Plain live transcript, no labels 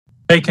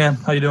Hey Cam,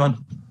 how you doing?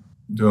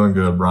 Doing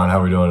good, Brian. How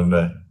are we doing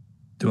today?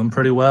 Doing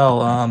pretty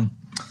well.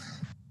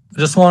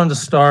 Just wanted to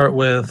start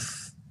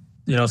with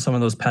some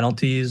of those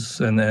penalties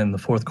and then the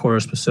fourth quarter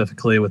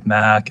specifically with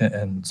Mac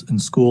and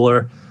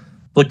Schooler.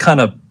 Look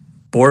kind of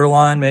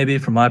borderline maybe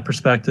from my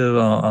perspective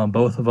on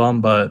both of them,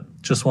 but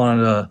just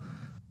wanted to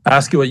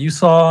ask you what you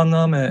saw on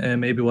them and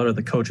maybe what are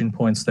the coaching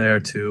points there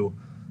to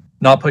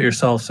not put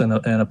yourselves in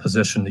a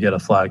position to get a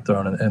flag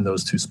thrown in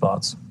those two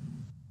spots.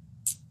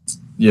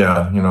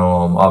 Yeah,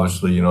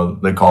 obviously,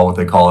 they call what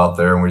they call out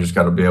there, and we just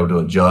got to be able to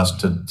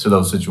adjust to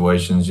those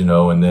situations,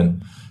 and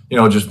then,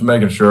 just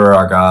making sure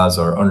our guys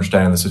are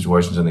understanding the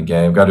situations in the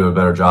game. Got to do a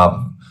better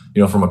job,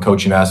 from a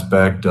coaching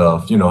aspect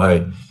of,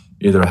 hey,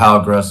 either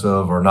how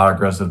aggressive or not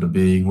aggressive to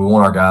be. We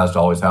want our guys to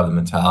always have the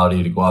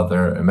mentality to go out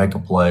there and make a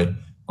play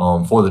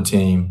for the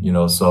team,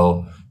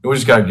 so we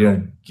just got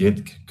to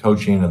get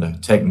coaching and the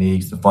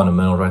techniques, the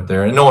fundamentals right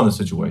there, and knowing the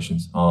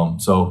situations.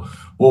 So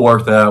we'll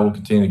work that. We'll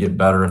continue to get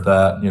better at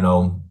that,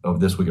 of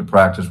this week of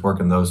practice,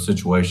 working those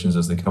situations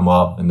as they come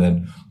up. And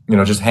then,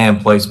 just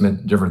hand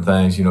placement, different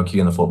things,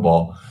 keying the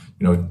football,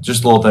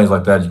 just little things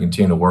like that you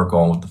continue to work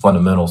on with the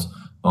fundamentals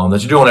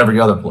that you do on every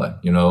other play,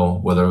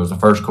 whether it was the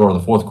first quarter or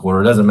the fourth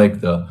quarter. It doesn't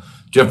make the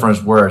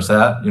difference where it's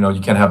at. You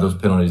can't have those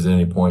penalties at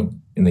any point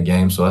in the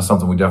game. So that's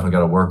something we definitely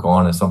got to work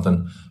on. It's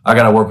something I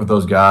got to work with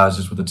those guys,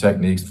 just with the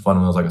techniques, the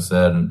fundamentals, like I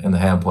said, and the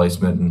hand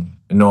placement and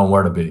knowing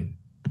where to be.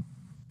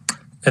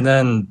 And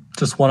then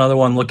just one other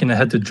one, looking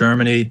ahead to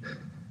Germany,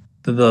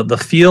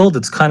 the field,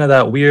 it's kind of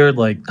that weird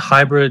like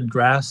hybrid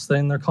grass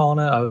thing they're calling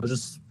it. I was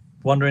just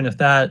wondering if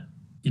that,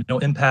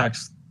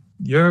 impacts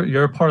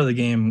your part of the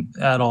game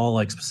at all,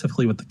 like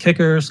specifically with the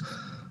kickers,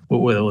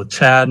 with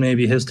Chad,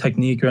 maybe his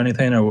technique or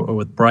anything, or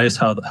with Bryce,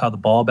 how the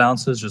ball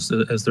bounces. Just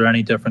is there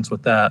any difference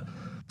with that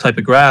type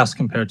of grass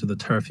compared to the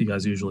turf you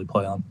guys usually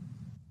play on?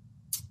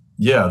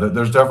 Yeah,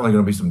 there's definitely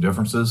going to be some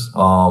differences.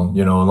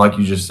 And like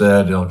you just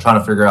said, trying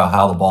to figure out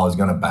how the ball is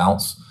going to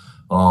bounce.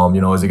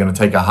 Is it going to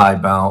take a high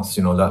bounce,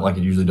 that like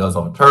it usually does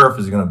on a turf?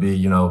 Is it going to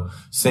be,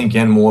 sink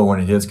in more when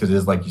it hits? Because it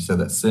is, like you said,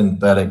 that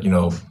synthetic,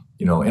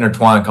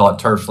 intertwined, call it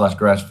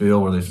turf/grass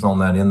field where they've thrown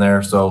that in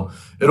there. So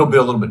it'll be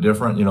a little bit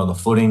different. The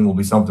footing will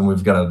be something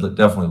we've got to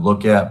definitely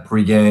look at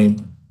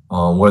pregame,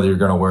 whether you're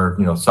going to wear,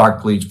 soccer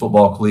cleats,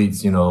 football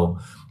cleats,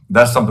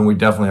 that's something we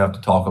definitely have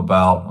to talk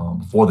about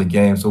before the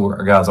game so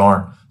our guys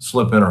aren't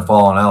slipping or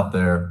falling out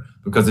there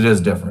because it is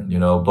different,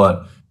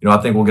 but I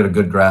think we'll get a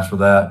good grasp for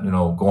that,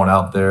 going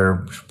out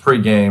there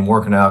pregame,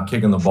 working out,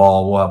 kicking the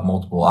ball. We'll have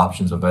multiple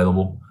options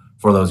available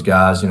for those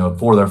guys,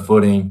 for their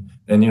footing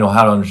and,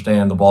 how to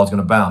understand the ball is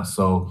going to bounce.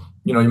 So,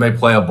 you may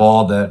play a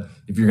ball that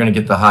if you're going to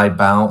get the high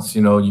bounce,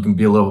 you can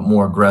be a little bit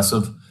more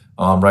aggressive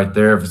right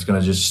there if it's going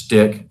to just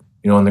stick,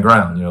 in the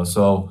ground,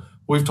 so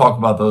we've talked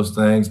about those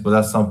things, but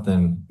that's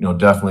something,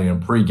 definitely in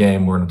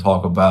pregame we're going to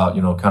talk about,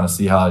 kind of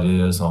see how it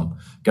is.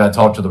 Got to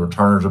talk to the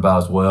returners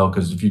about as well,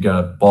 because if you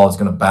got a ball that's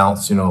going to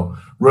bounce,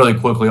 really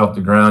quickly off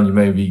the ground, you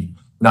may be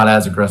not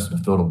as aggressive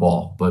to field a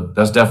ball. But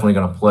that's definitely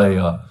going to play,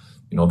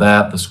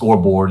 the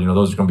scoreboard,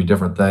 those are going to be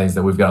different things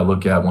that we've got to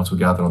look at once we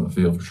got there on the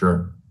field for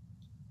sure.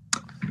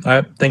 All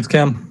right. Thanks,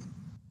 Cam.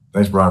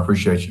 Thanks, Brian.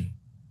 Appreciate you.